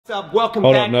up? Welcome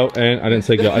Hold back. up, no, and I didn't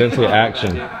say go. I didn't say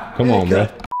action. Come on, bro.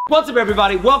 What's up,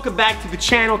 everybody? Welcome back to the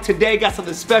channel. Today, got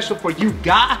something special for you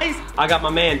guys. I got my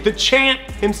man, the champ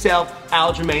himself,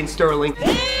 Aljamain Sterling.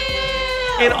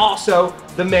 And also,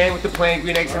 the man with the plain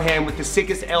green eggs in hand with the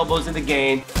sickest elbows in the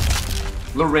game,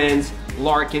 Lorenz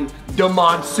Larkin, the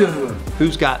monsoon.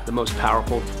 Who's got the most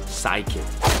powerful sidekick?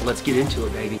 Let's get into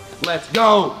it, baby. Let's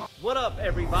go. What up,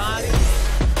 everybody?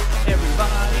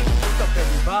 Everybody, what's up,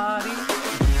 everybody?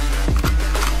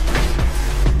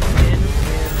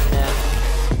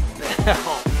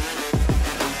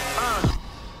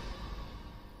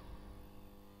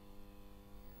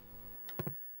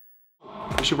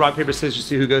 We should rock, paper, scissors,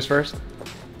 see who goes first.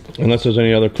 Unless there's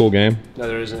any other cool game. No,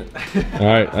 there isn't. All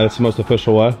right, that's the most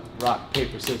official way. Rock,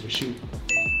 paper, scissors, shoot.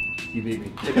 You beat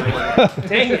me.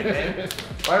 Dang it, man.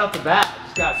 Right off the bat,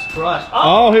 just got crushed.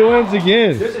 Oh, he wins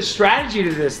again. There's a strategy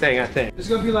to this thing, I think. It's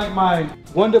gonna be like my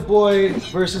Wonderboy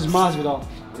versus Masvidal.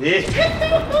 Yeah.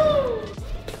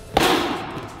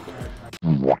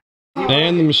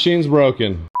 And the machine's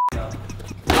broken.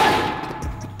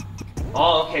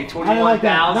 Oh, okay, I didn't like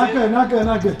that. 21,000. Not good, not good,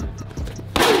 not good.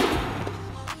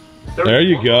 There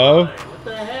you go. What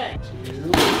the heck?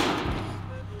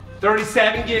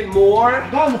 37, get more. I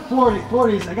got in the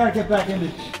 40s. I gotta get back in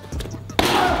it.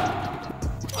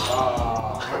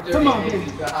 Come on, baby.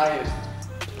 The highest.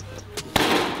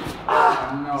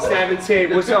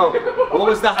 17. What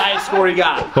was the highest score he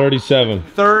got? 37.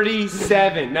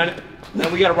 37. No,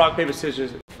 we got to rock, paper,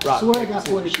 scissors. Rock. I swear I got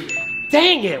 40.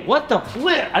 Dang it, what the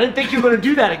flip? I didn't think you were going to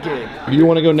do that again. Do you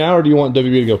want to go now or do you want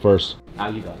WB to go first? Now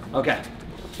you go. Okay.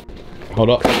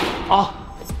 Hold up. Oh.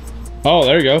 Oh,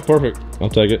 there you go. Perfect. I'll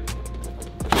take it.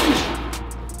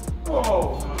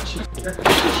 Oh.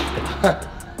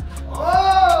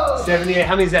 78.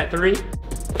 How many is that? 3?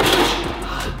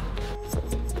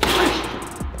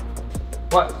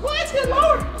 What? What? Good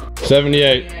Lord.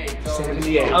 78.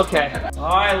 78. Okay.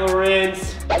 All right,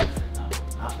 Lorenz.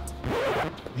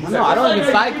 No, I don't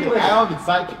even side kick. I don't even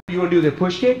side kick. You want to do the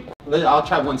push kick? I'll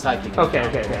try one side kick. Okay.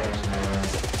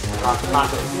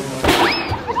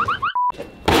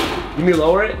 You mean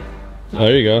lower it?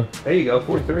 There you go. There you go,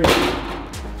 43.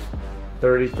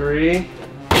 33.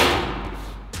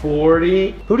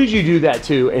 40. Who did you do that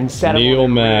to and set him? Neil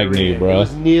Magny, bro. It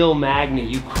was Neil Magny.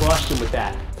 You crushed him with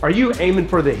that. Are you aiming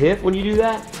for the hip when you do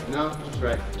that? No, just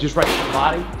right. Just right to the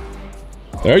body?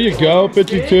 There you go.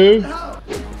 52. Yeah,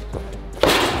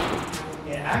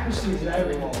 accuracy is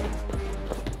everything.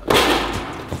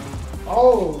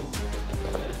 Oh.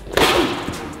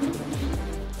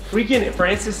 Freaking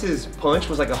Francis's punch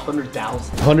was like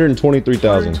 100,000.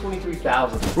 123,000.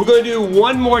 123,000. We're gonna do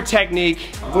one more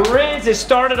technique. Lorenz has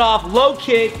started off low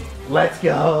kick. Let's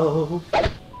go.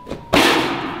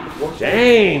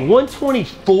 Dang,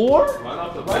 124? Right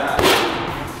off the bat.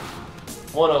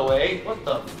 108. What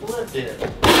the flip is?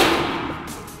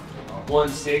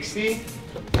 160.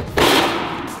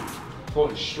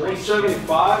 Going straight.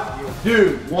 175?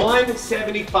 Dude,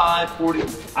 175, 40.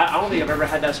 I don't think I've ever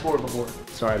had that score before.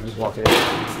 Sorry, I'm just walking in.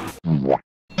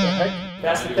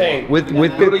 That's the thing. With the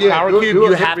power cube,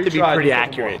 you have to be pretty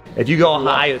accurate. If you go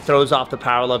high, it throws off the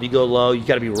power level. You go low, you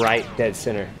gotta be right dead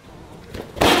center.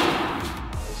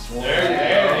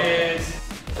 There it is.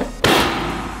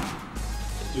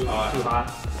 Too hot. Too hot.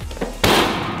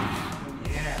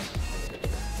 Yeah.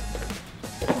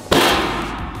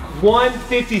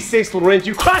 156, Lorenz.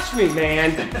 You crushed me,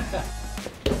 man.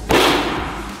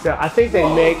 So I think they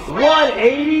make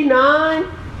 189.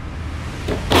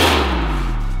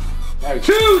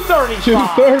 235.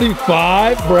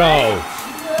 235, bro.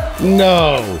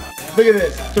 No. Look at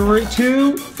this.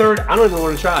 230. I don't even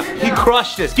want to try. He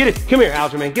crushed this. Get it. Come here,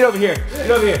 Aljamain. Get over here. Get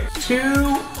over here.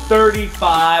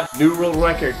 235. New world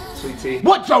record, sweet tea.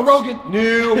 What, Joe Rogan?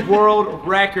 New world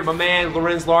record. My man,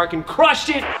 Lorenz Larkin, crushed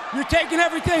it. You're taking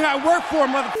everything I work for,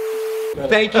 mother.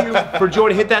 Thank you for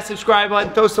joining. Hit that subscribe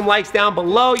button. Throw some likes down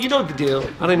below. You know the deal. I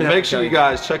don't even have Make to sure tell you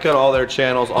guys check out all their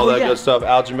channels, all that good stuff.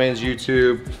 Aljamain's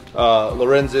YouTube,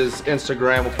 Lorenz's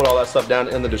Instagram. We'll put all that stuff down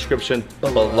in the description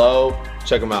below.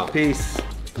 Check them out. Peace.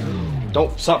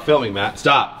 Don't stop filming, Matt.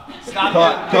 Stop. Stop.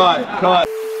 Cut.